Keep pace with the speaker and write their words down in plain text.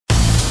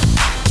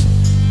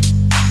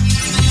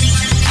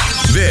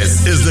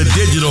This is the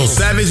Digital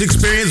Savage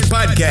Experience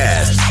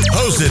Podcast,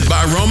 hosted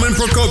by Roman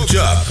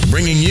Prokopchuk,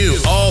 bringing you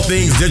all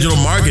things digital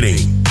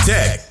marketing,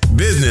 tech,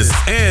 business,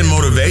 and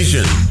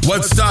motivation.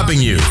 What's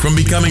stopping you from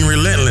becoming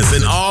relentless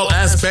in all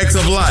aspects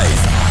of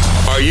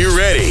life? Are you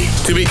ready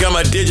to become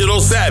a digital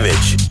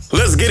savage?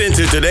 Let's get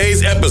into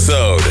today's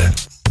episode.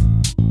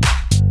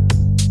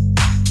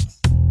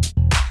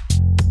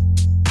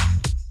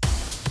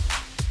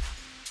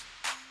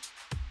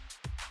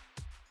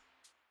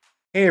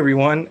 Hey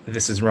everyone,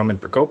 this is Roman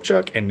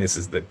Prokopchuk, and this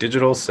is the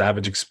Digital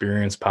Savage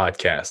Experience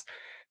Podcast.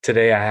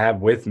 Today I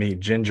have with me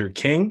Ginger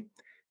King.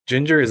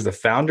 Ginger is the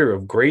founder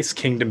of Grace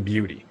Kingdom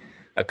Beauty,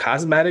 a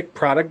cosmetic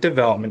product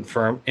development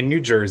firm in New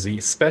Jersey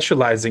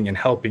specializing in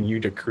helping you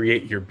to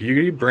create your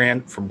beauty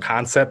brand from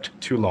concept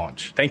to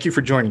launch. Thank you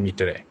for joining me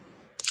today.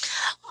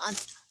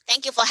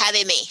 Thank you for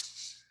having me.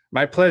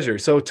 My pleasure.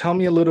 So tell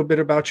me a little bit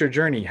about your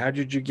journey. How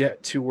did you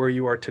get to where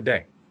you are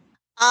today?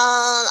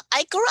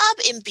 I grew up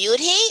in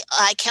beauty.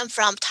 I came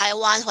from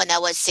Taiwan when I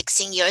was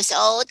 16 years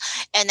old,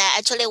 and I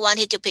actually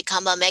wanted to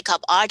become a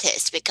makeup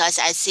artist because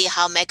I see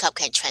how makeup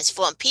can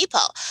transform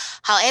people.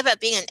 However,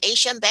 being an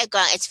Asian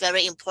background, it's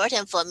very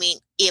important for me,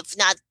 if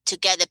not to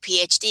get a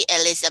PhD,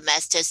 at least a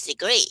master's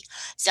degree.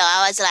 So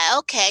I was like,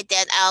 okay,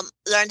 then I'll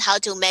learn how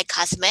to make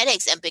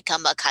cosmetics and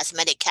become a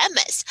cosmetic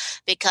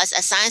chemist, because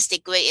a science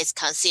degree is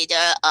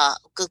considered a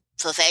good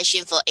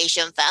profession for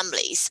Asian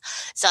families.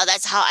 So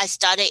that's how I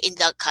started in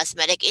the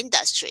cosmetic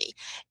industry.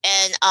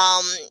 And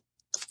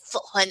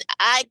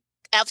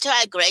after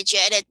I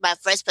graduated, my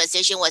first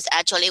position was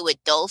actually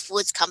with Dole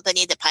Foods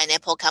Company, the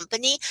pineapple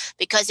company,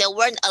 because there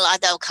weren't a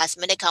lot of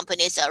cosmetic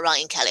companies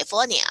around in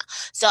California.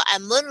 So I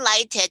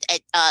moonlighted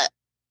at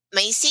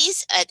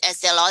Macy's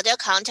as the lauder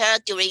counter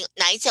during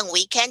nights and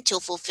weekends to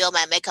fulfill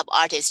my makeup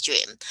artist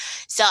dream.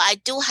 So I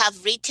do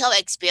have retail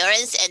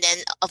experience, and then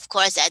of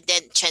course I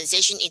then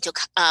transitioned into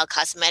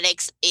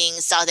cosmetics in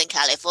Southern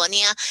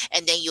California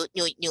and then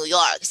New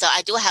York. So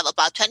I do have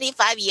about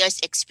 25 years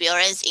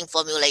experience in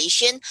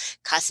formulation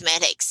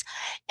cosmetics,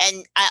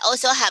 and I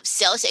also have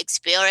sales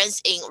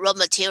experience in raw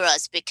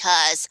materials,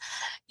 because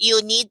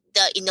you need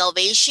the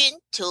innovation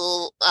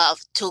to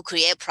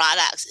create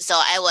products. So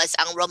I was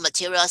on raw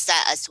material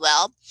side as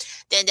well.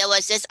 Then there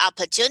was this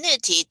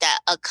opportunity that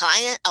a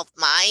client of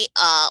mine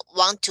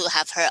want to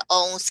have her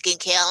own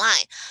skincare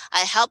line. I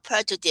helped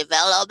her to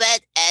develop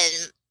it,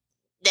 and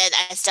then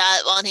I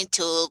started wanting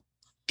to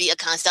be a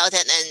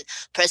consultant and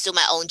pursue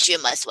my own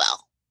dream as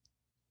well.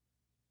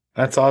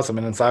 That's awesome.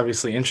 And it's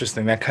obviously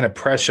interesting, that kind of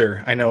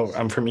pressure. I know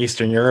I'm from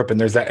Eastern Europe, and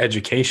there's that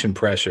education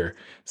pressure.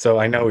 So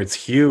I know it's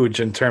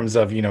huge in terms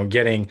of,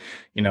 getting,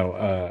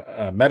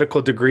 a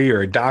medical degree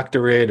or a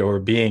doctorate, or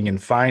being in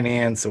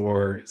finance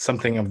or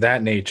something of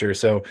that nature.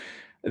 So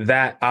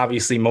that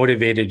obviously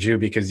motivated you,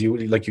 because you,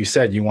 like you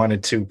said, you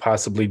wanted to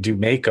possibly do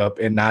makeup,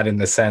 and not in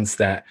the sense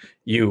that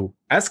you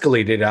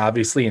escalated,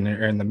 obviously,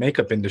 in the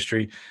makeup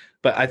industry.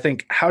 But I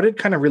think, how did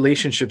kind of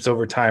relationships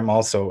over time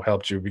also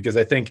helped you? Because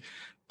I think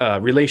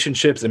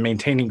relationships and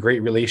maintaining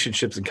great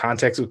relationships and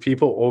contacts with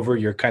people over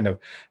your kind of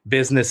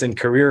business and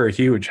career are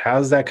huge.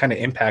 How's that kind of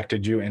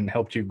impacted you and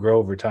helped you grow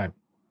over time?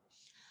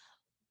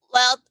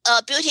 Well,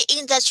 beauty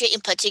industry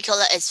in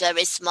particular is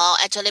very small.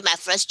 Actually, my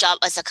first job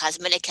as a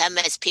cosmetic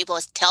chemist, people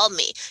tell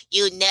me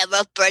you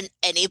never burn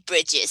any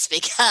bridges,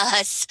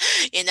 because,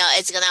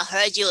 it's going to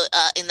hurt you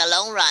in the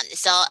long run.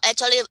 So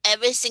actually,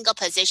 every single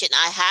position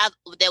I have,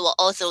 they were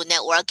also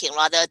networking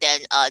rather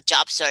than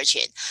job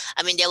searching.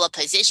 I mean, there were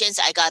positions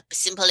I got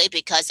simply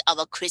because of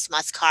a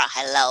Christmas card.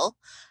 Hello.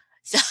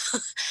 So,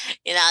 so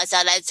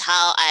that's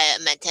how I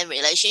maintain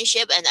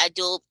relationship. And I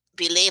do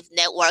believe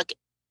network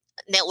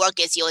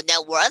is your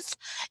net worth.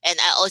 And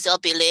I also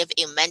believe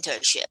in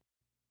mentorship.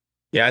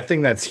 Yeah, I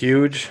think that's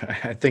huge.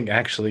 I think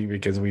actually,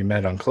 because we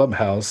met on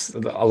Clubhouse,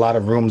 a lot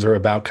of rooms are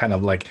about kind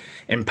of like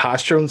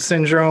imposter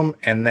syndrome,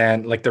 and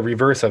then like the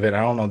reverse of it.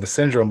 I don't know the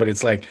syndrome, but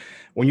it's like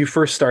when you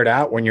first start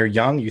out, when you're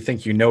young, you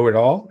think you know it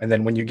all. And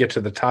then when you get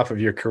to the top of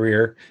your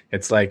career,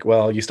 it's like,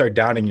 well, you start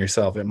doubting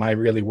yourself. Am I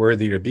really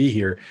worthy to be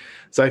here?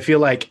 So I feel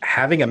like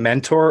having a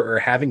mentor or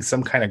having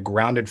some kind of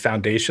grounded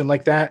foundation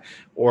like that,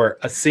 or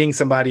seeing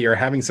somebody or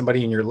having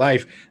somebody in your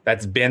life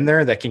that's been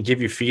there that can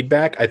give you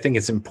feedback, I think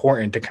it's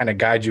important to kind of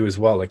guide you as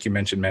well. Like you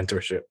mentioned,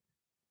 mentorship.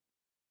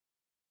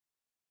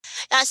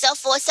 So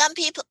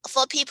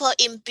for people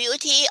in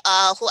beauty,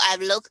 who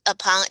I've looked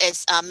upon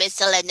is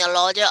Mr. Lenny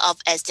Lauder of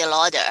Estee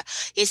Lauder.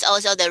 He's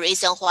also the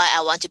reason why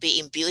I want to be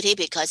in beauty,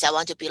 because I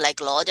want to be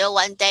like Lauder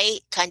one day,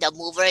 kind of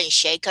mover and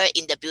shaker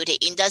in the beauty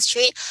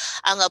industry.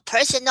 On a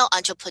personal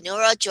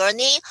entrepreneurial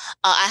journey,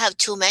 I have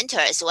two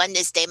mentors. One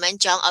is Damon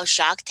John of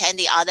Shark Tank.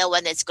 The other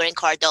one is Grant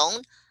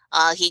Cardone.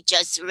 He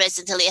just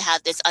recently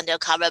had this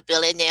Undercover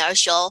Billionaire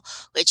show,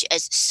 which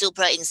is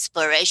super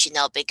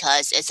inspirational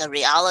because it's a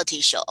reality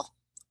show.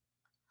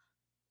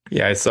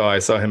 Yeah, I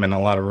saw him in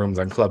a lot of rooms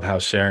on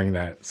Clubhouse sharing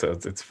that. So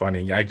it's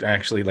funny. I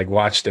actually like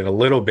watched it a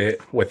little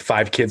bit with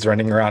five kids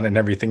running around and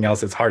everything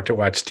else. It's hard to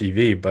watch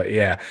TV, but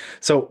yeah.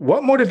 So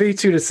what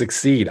motivates you to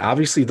succeed?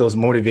 Obviously, those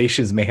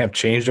motivations may have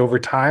changed over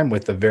time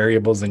with the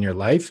variables in your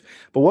life,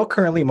 but what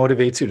currently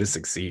motivates you to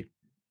succeed?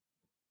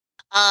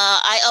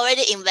 I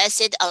already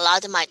invested a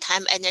lot of my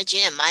time, energy,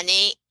 and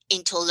money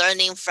into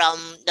learning from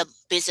the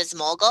business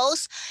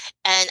moguls,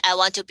 and I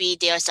want to be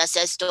their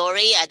success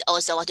story. And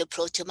also want to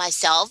prove to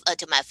myself,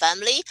 to my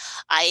family,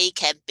 I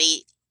can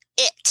be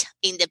it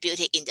in the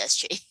beauty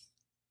industry.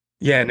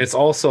 Yeah, and it's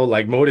also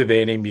like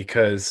motivating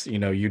because,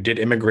 you did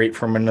immigrate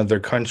from another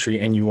country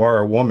and you are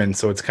a woman.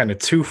 So it's kind of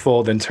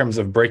twofold in terms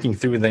of breaking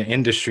through the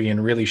industry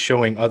and really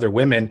showing other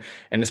women,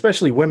 and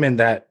especially women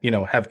that,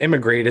 have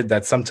immigrated,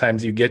 that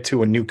sometimes you get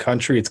to a new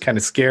country, it's kind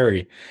of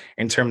scary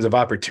in terms of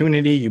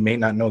opportunity. You may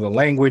not know the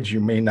language. You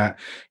may not,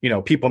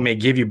 people may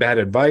give you bad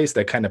advice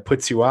that kind of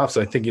puts you off.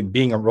 So I think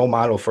being a role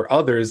model for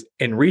others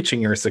and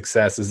reaching your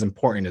success is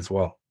important as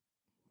well.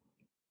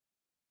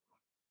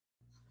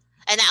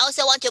 And I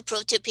also want to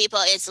prove to people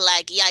it's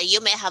like, yeah,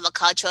 you may have a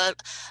cultural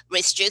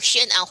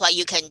restriction on what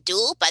you can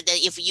do, but then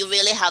if you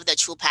really have the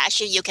true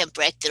passion, you can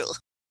break through.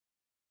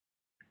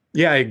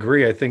 Yeah, I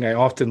agree. I think I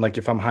often like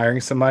if I'm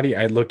hiring somebody,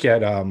 I look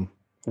at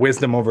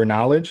wisdom over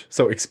knowledge.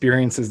 So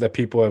experiences that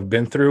people have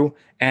been through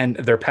and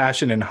their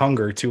passion and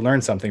hunger to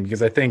learn something.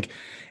 Because I think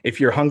if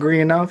you're hungry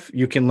enough,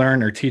 you can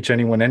learn or teach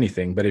anyone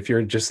anything. But if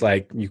you're just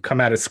like you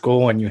come out of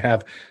school and you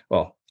have,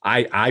 well,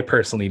 I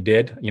personally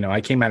did, I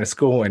came out of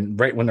school and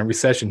right when the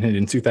recession hit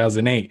in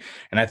 2008,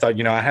 and I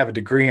thought, I have a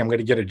degree, I'm going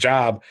to get a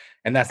job.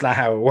 And that's not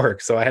how it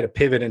works. So I had to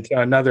pivot into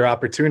another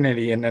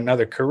opportunity and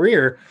another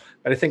career.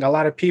 But I think a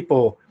lot of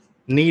people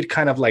need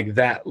kind of like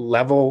that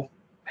level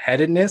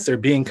headedness or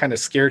being kind of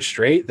scared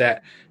straight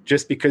that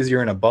just because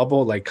you're in a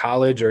bubble like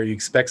college or you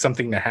expect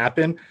something to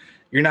happen,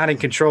 you're not in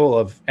control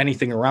of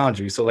anything around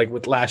you. So like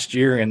with last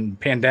year and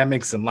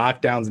pandemics and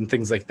lockdowns and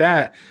things like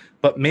that,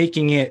 but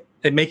making it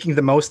and making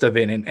the most of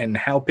it and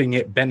helping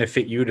it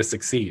benefit you to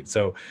succeed.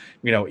 So,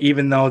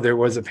 even though there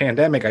was a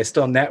pandemic, I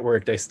still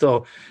networked, I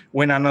still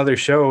went on other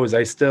shows,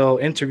 I still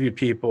interviewed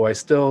people, I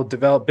still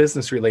developed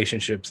business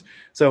relationships.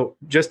 So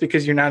just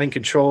because you're not in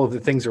control of the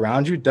things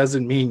around you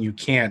doesn't mean you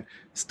can't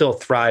still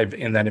thrive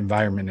in that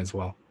environment as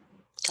well.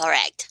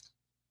 Correct.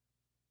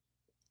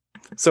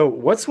 So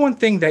what's one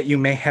thing that you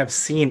may have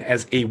seen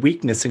as a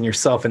weakness in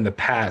yourself in the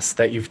past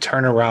that you've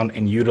turned around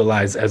and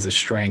utilized as a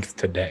strength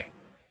today?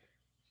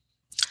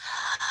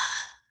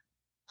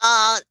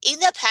 In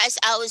the past,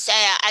 I would say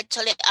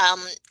actually,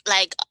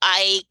 like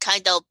I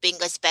kind of being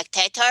a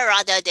spectator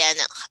rather than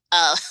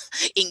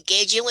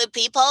engaging with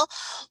people.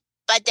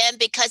 But then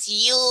because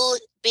you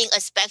being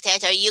a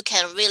spectator, you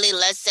can really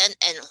listen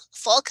and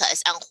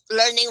focus on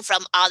learning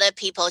from other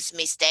people's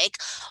mistake,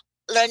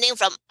 learning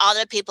from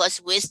other people's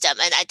wisdom,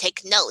 and I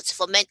take notes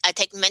I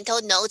take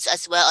mental notes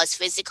as well as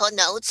physical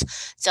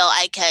notes, so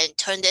I can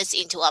turn this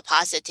into a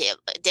positive.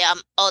 There are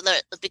other,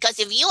 because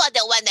if you are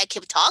the one that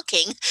keep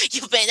talking,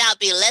 you may not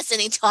be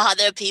listening to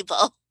other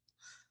people.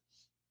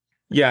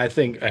 Yeah, I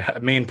think a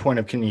main point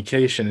of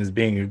communication is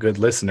being a good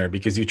listener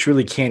because you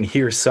truly can't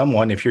hear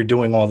someone if you're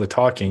doing all the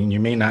talking. You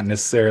may not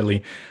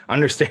necessarily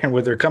understand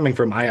where they're coming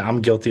from.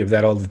 I'm guilty of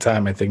that all the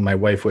time. I think my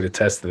wife would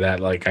attest to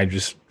that. Like I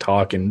just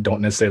talk and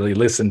don't necessarily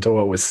listen to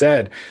what was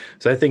said.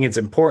 So I think it's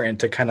important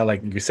to kind of,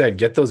 like you said,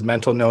 get those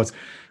mental notes,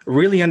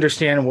 really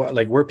understand what,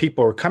 like where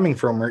people are coming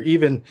from, or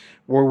even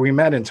where we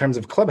met in terms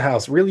of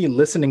Clubhouse, really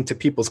listening to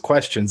people's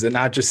questions and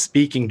not just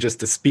speaking just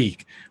to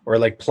speak or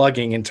like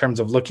plugging in terms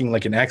of looking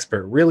like an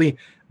expert, really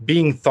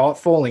being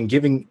thoughtful and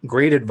giving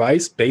great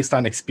advice based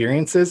on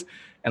experiences.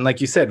 And like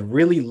you said,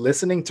 really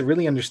listening to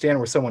really understand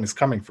where someone is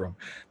coming from,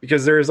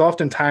 because there is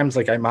often times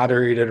like I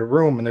moderated a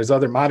room and there's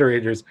other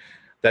moderators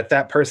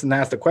that person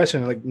asked a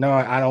question like, no,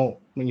 I don't,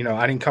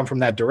 I didn't come from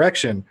that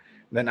direction.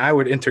 Then I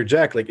would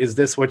interject, like, is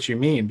this what you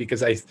mean?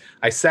 Because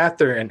I sat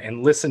there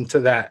and listened to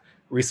that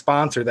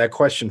response or that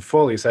question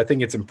fully. So I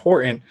think it's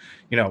important,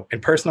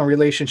 in personal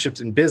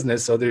relationships and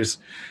business. So there's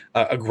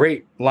a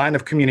great line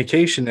of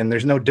communication and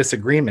there's no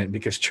disagreement,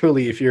 because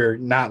truly, if you're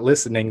not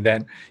listening,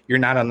 then you're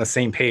not on the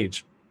same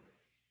page.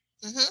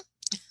 Mm-hmm.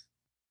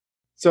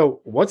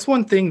 So what's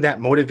one thing that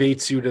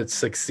motivates you to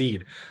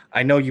succeed?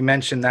 I know you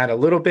mentioned that a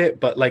little bit,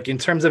 but like in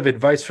terms of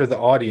advice for the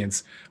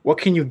audience, what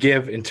can you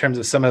give in terms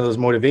of some of those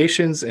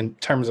motivations in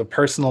terms of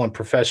personal and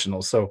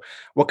professional? So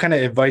what kind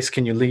of advice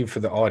can you leave for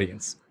the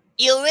audience?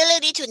 You really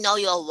need to know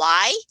your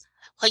why.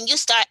 When you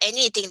start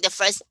anything, the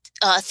first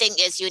thing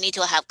is you need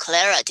to have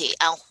clarity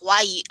on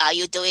why are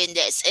you doing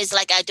this. It's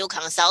like I do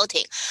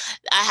consulting.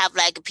 I have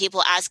like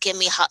people asking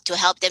me how to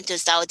help them to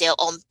start their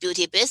own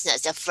beauty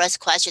business. The first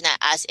question I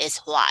ask is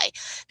why,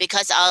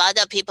 because a lot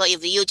of people,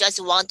 if you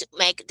just want to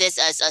make this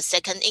as a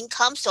second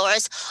income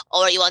source,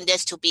 or you want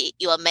this to be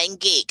your main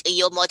gig,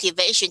 your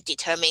motivation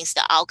determines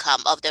the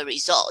outcome of the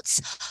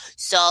results.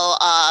 So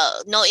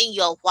knowing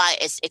your why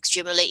is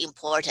extremely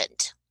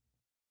important.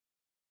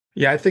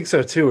 Yeah, I think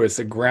so too. It's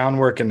the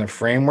groundwork and the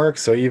framework.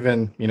 So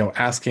even,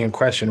 asking a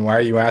question, why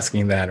are you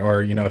asking that?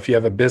 Or, if you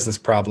have a business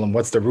problem,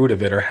 what's the root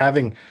of it? Or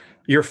having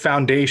your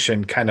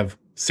foundation kind of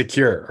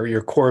secure or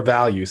your core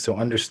values. So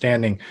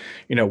understanding,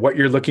 what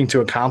you're looking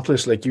to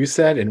accomplish, like you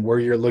said, and where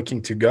you're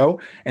looking to go,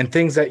 and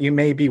things that you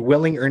may be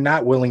willing or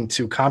not willing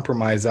to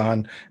compromise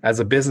on as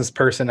a business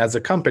person, as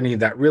a company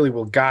that really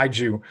will guide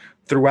you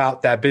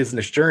throughout that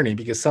business journey,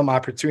 because some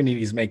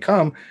opportunities may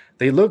come,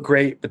 they look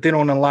great, but they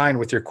don't align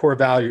with your core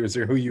values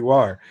or who you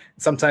are.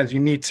 Sometimes you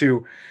need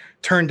to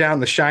turn down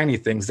the shiny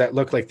things that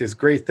look like this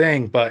great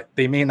thing, but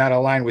they may not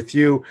align with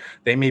you.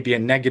 They may be a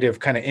negative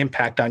kind of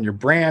impact on your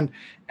brand.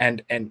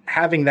 And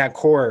having that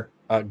core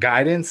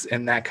guidance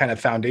and that kind of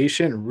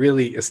foundation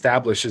really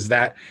establishes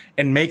that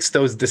and makes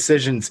those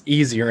decisions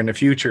easier in the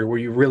future, where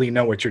you really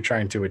know what you're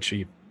trying to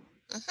achieve.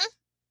 Mm-hmm.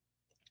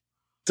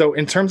 So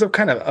in terms of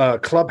kind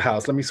of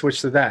Clubhouse, let me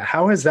switch to that.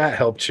 How has that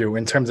helped you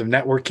in terms of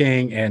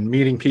networking and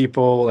meeting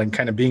people and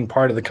kind of being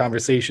part of the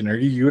conversation? Are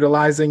you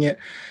utilizing it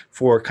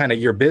for kind of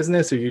your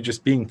business, or are you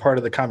just being part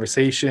of the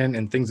conversation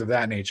and things of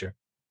that nature?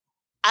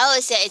 I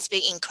would say it's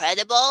been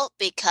incredible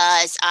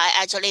because I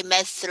actually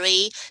met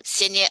 3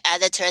 senior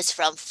editors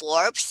from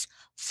Forbes,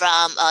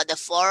 from the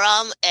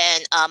forum,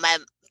 and my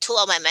 2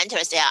 of my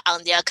mentors, they are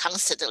on there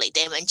constantly,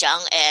 Damon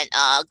Zhang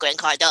and Grant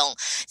Cardone.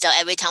 So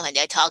every time when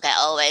they talk, I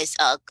always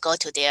go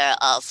to their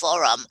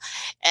forum,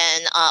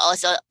 and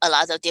also a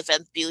lot of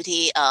different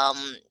beauty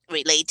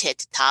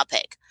related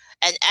topic.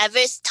 And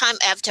every time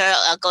after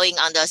going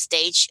on the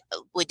stage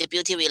with the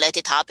beauty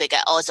related topic,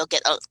 I also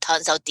get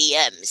tons of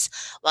DMs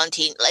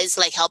wanting, it's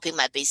like helping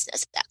my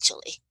business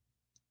actually.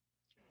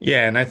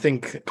 Yeah, and I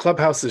think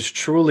Clubhouse is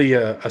truly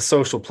a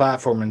social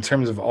platform in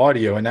terms of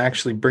audio, and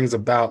actually brings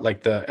about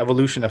like the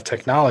evolution of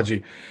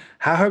technology.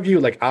 How have you,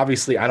 like,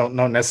 obviously, I don't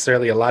know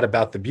necessarily a lot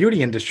about the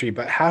beauty industry,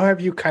 but how have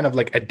you kind of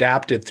like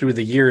adapted through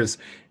the years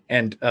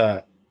and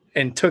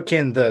took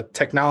in the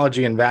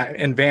technology and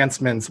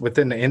advancements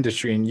within the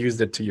industry and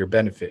used it to your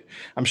benefit?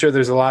 I'm sure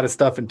there's a lot of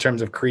stuff in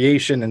terms of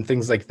creation and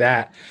things like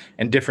that,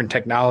 and different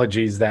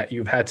technologies that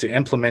you've had to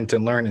implement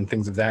and learn and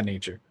things of that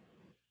nature.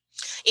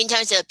 In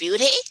terms of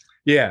beauty?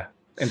 Yeah,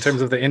 in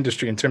terms of the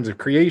industry, in terms of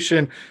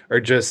creation, or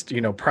just,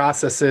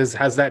 processes,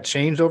 has that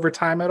changed over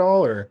time at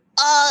all, or?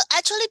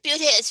 Actually,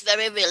 beauty is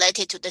very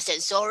related to the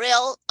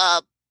sensorial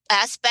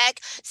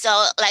aspect.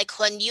 So, like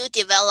when you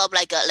develop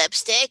like a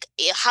lipstick,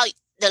 how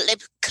the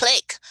lip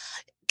click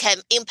can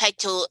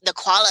impact to the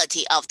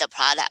quality of the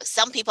product.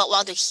 Some people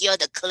want to hear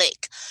the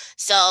click,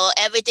 so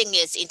everything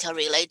is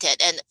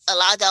interrelated, and a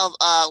lot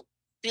of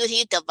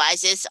beauty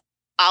devices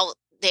out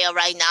there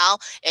right now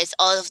is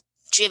all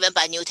driven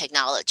by new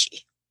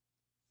technology.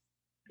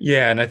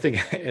 Yeah, and I think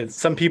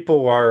some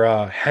people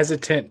are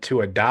hesitant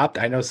to adopt.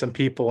 I know some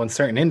people in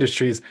certain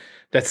industries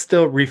that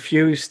still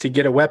refuse to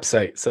get a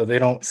website, so they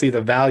don't see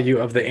the value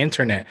of the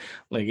internet.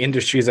 Like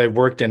industries I've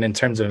worked in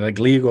terms of like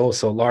legal,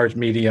 so large,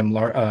 medium,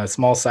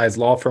 small size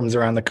law firms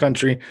around the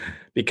country,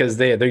 because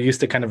they're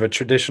used to kind of a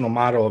traditional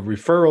model of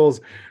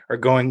referrals, or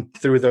going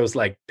through those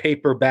like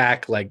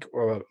paperback like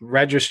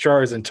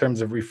registrars in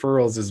terms of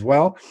referrals as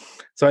well.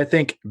 So I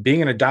think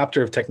being an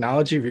adopter of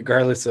technology,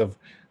 regardless of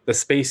the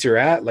space you're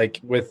at,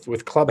 like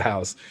with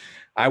Clubhouse,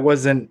 I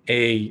wasn't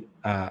a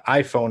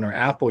iPhone or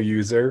Apple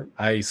user.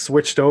 I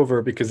switched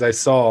over because I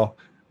saw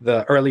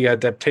the early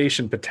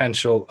adaptation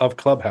potential of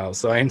Clubhouse.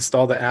 So I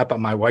installed the app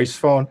on my wife's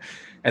phone,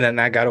 and then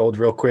that got old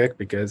real quick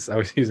because I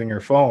was using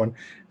her phone.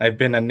 I've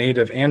been a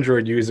native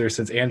Android user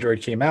since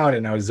Android came out,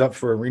 and I was up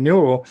for a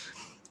renewal,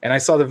 and I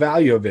saw the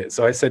value of it.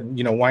 So I said,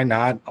 why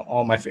not?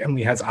 All my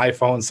family has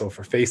iPhones, so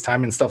for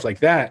FaceTime and stuff like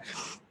that.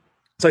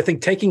 So I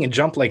think taking a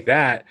jump like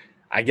that,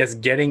 I guess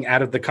getting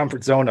out of the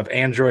comfort zone of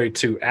Android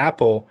to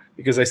Apple,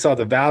 because I saw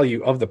the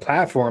value of the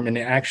platform, and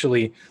it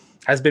actually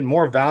has been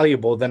more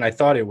valuable than I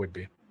thought it would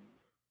be.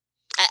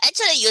 I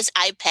actually use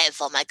iPad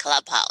for my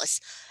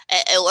Clubhouse.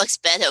 It works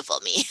better for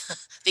me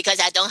because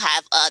I don't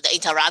have the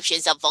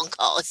interruptions of phone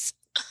calls.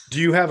 Do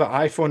you have an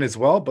iPhone as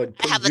well? But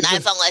I have an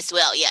iPhone as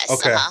well, yes.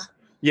 Okay.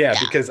 Yeah,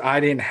 because I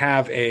didn't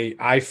have a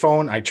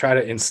iPhone. I tried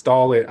to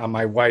install it on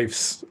my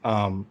wife's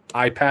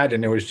iPad,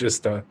 and it was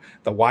just the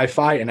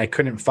Wi-Fi, and I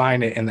couldn't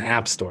find it in the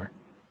App Store.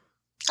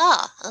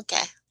 Oh,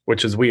 okay.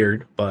 Which is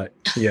weird, but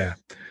yeah.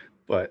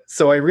 But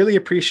so I really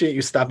appreciate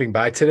you stopping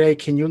by today.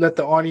 Can you let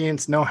the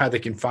audience know how they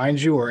can find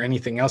you or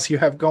anything else you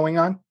have going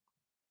on?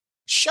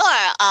 Sure.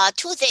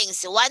 2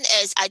 things. One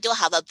is I do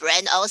have a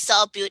brand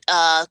also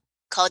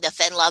called the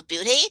Fan Love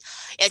Beauty.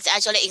 It's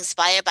actually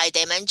inspired by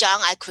Damon Zhang.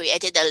 I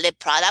created a lip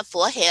product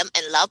for him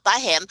and loved by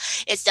him.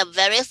 It's the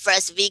very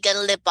first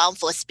vegan lip balm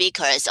for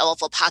speakers or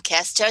for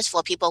podcasters,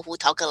 for people who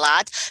talk a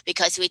lot,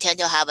 because we tend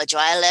to have a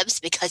dry lips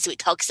because we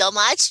talk so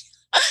much.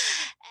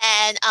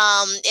 And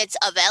it's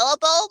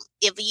available.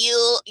 If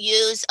you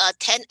use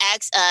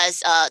 10X as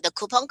the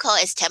coupon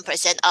code, is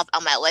 10% off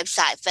on my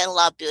website,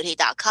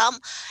 fanlovebeauty.com.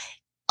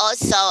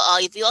 Also,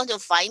 if you want to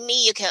find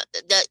me, you can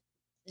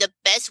the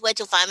best way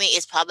to find me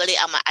is probably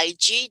on my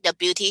IG, the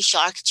Beauty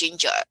Shark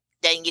Ginger.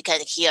 Then you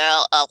can hear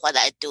what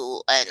I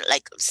do and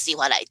like see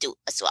what I do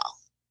as well.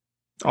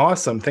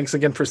 Awesome. Thanks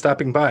again for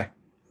stopping by.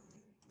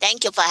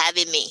 Thank you for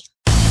having me.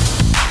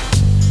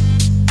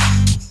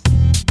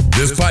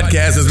 This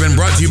podcast has been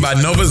brought to you by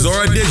Nova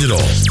Zora Digital.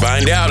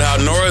 Find out how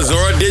Nova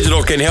Zora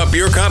Digital can help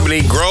your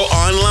company grow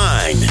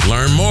online.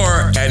 Learn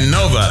more at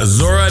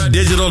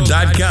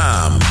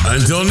novazoradigital.com.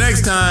 Until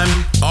next time,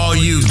 all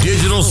you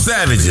digital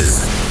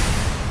savages.